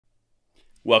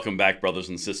Welcome back, brothers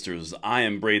and sisters. I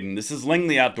am Braden. This is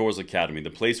Langley Outdoors Academy,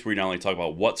 the place where we not only talk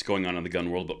about what's going on in the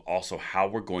gun world, but also how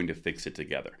we're going to fix it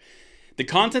together. The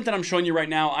content that I'm showing you right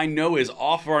now, I know is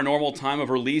off of our normal time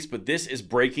of release, but this is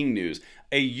breaking news.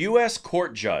 A U.S.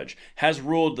 court judge has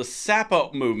ruled the SAPA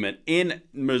movement in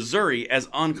Missouri as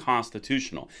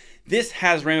unconstitutional. This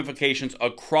has ramifications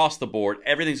across the board.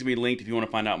 Everything's going to be linked if you want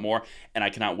to find out more, and I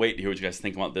cannot wait to hear what you guys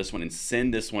think about this one and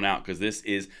send this one out because this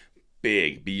is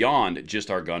big, beyond just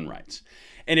our gun rights.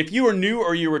 And if you are new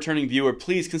or you're a returning viewer,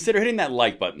 please consider hitting that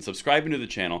like button, subscribing to the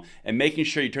channel, and making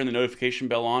sure you turn the notification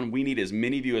bell on. We need as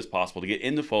many of you as possible to get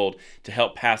in the fold to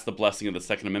help pass the blessing of the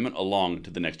Second Amendment along to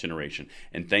the next generation.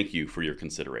 And thank you for your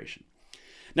consideration.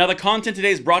 Now, the content today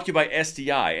is brought to you by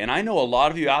SDI, and I know a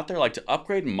lot of you out there like to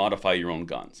upgrade and modify your own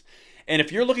guns. And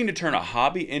if you're looking to turn a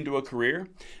hobby into a career,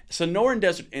 Sonoran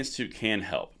Desert Institute can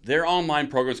help. Their online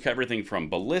programs cover everything from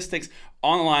ballistics,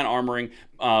 online armoring,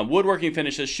 woodworking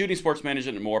finishes, shooting sports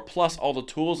management, and more, plus all the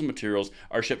tools and materials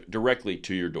are shipped directly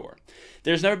to your door.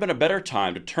 There's never been a better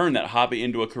time to turn that hobby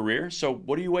into a career, so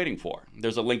what are you waiting for?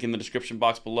 There's a link in the description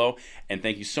box below, and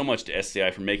thank you so much to SCI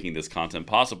for making this content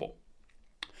possible.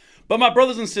 But my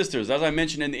brothers and sisters, as I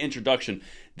mentioned in the introduction,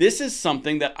 this is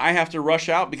something that I have to rush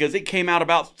out because it came out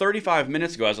about 35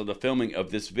 minutes ago as of the filming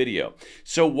of this video.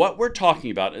 So what we're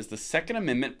talking about is the Second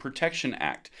Amendment Protection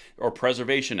Act, or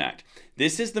Preservation Act.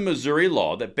 This is the Missouri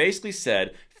law that basically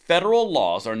said federal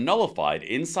laws are nullified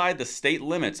inside the state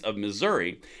limits of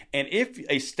Missouri, and if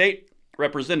a state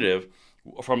representative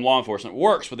from law enforcement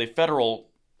works with a federal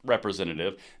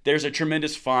representative, there's a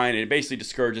tremendous fine, and it basically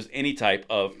discourages any type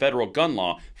of federal gun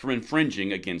law from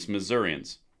infringing against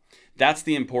Missourians. That's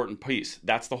the important piece.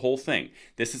 That's the whole thing.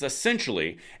 This is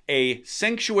essentially a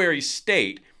sanctuary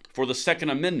state for the Second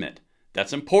Amendment.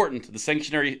 That's important, the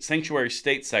sanctuary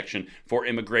state section for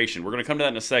immigration. We're going to come to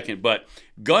that in a second, but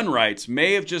gun rights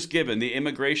may have just given the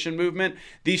immigration movement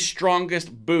the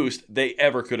strongest boost they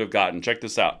ever could have gotten. Check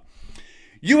this out.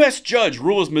 U.S. judge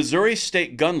rules Missouri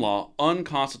state gun law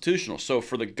unconstitutional. So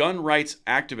for the gun rights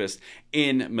activists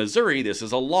in Missouri, this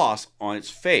is a loss on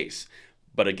its face.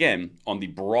 But again, on the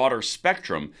broader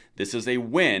spectrum, this is a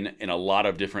win in a lot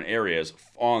of different areas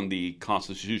on the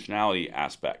constitutionality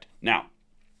aspect. Now,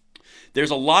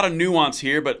 there's a lot of nuance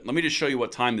here, but let me just show you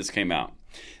what time this came out.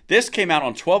 This came out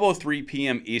on 12:03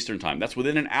 p.m. Eastern Time. That's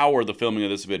within an hour of the filming of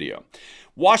this video.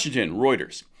 Washington,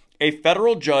 Reuters. A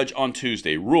federal judge on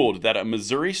Tuesday ruled that a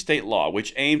Missouri state law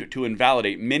which aimed to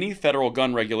invalidate many federal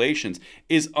gun regulations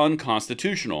is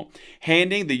unconstitutional,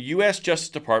 handing the U.S. Justice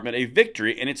Department a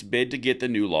victory in its bid to get the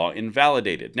new law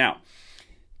invalidated. Now,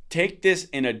 take this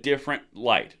in a different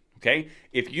light, okay?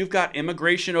 If you've got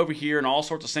immigration over here in all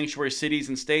sorts of sanctuary cities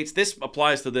and states, this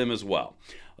applies to them as well.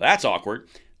 That's awkward.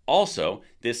 Also,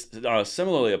 this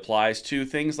similarly applies to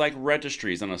things like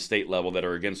registries on a state level that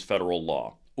are against federal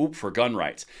law. For gun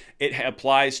rights. It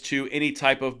applies to any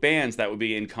type of bans that would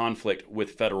be in conflict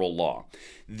with federal law.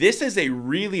 This is a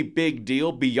really big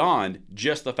deal beyond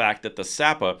just the fact that the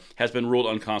SAPA has been ruled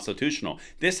unconstitutional.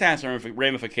 This has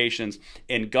ramifications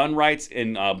in gun rights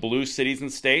in blue cities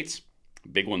and states.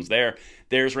 Big ones there.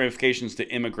 There's ramifications to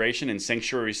immigration in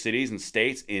sanctuary cities and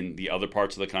states in the other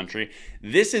parts of the country.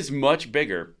 This is much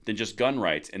bigger than just gun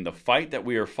rights, and the fight that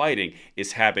we are fighting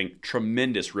is having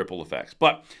tremendous ripple effects.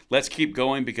 But let's keep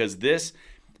going because this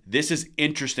is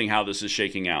interesting how this is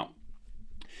shaking out.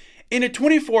 In a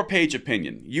 24-page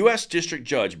opinion, U.S. District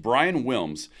Judge Brian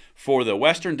Wilms for the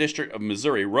Western District of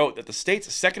Missouri wrote that the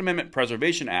state's Second Amendment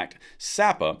Preservation Act,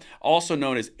 SAPA, also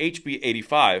known as HB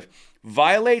 85,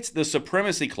 violates the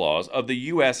Supremacy Clause of the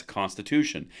U.S.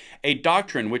 Constitution, a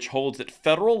doctrine which holds that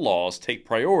federal laws take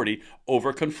priority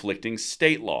over conflicting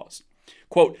state laws.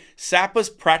 Quote, SAPA's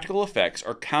practical effects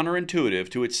are counterintuitive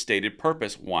to its stated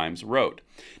purpose, Wimes wrote.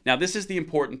 Now, this is the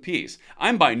important piece.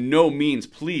 I'm by no means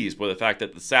pleased with the fact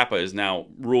that the SAPA is now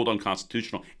ruled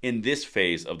unconstitutional in this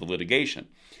phase of the litigation.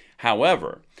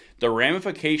 However, the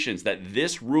ramifications that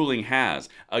this ruling has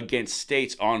against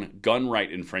states on gun right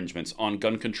infringements, on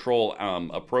gun control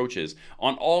approaches,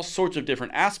 on all sorts of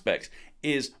different aspects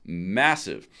is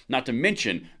massive. Not to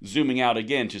mention zooming out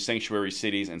again to sanctuary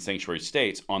cities and sanctuary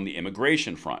states on the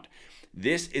immigration front.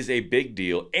 This is a big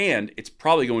deal, and it's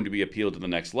probably going to be appealed to the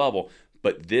next level,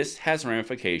 but this has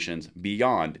ramifications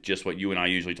beyond just what you and I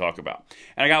usually talk about.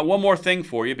 And I got one more thing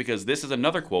for you because this is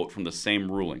another quote from the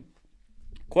same ruling.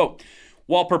 Quote,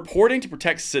 While purporting to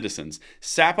protect citizens,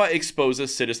 SAPA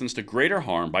exposes citizens to greater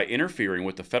harm by interfering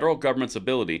with the federal government's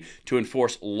ability to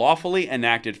enforce lawfully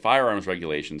enacted firearms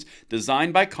regulations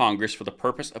designed by Congress for the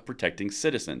purpose of protecting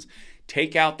citizens.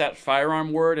 Take out that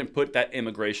firearm word and put that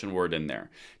immigration word in there.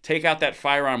 Take out that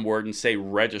firearm word and say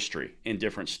registry in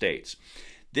different states.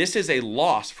 This is a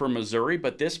loss for Missouri,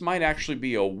 but this might actually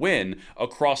be a win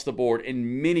across the board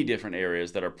in many different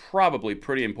areas that are probably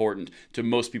pretty important to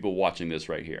most people watching this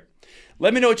right here.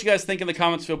 Let me know what you guys think in the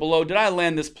comments field below. Did I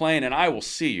land this plane? And I will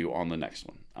see you on the next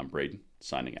one. I'm Braden,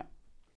 signing out.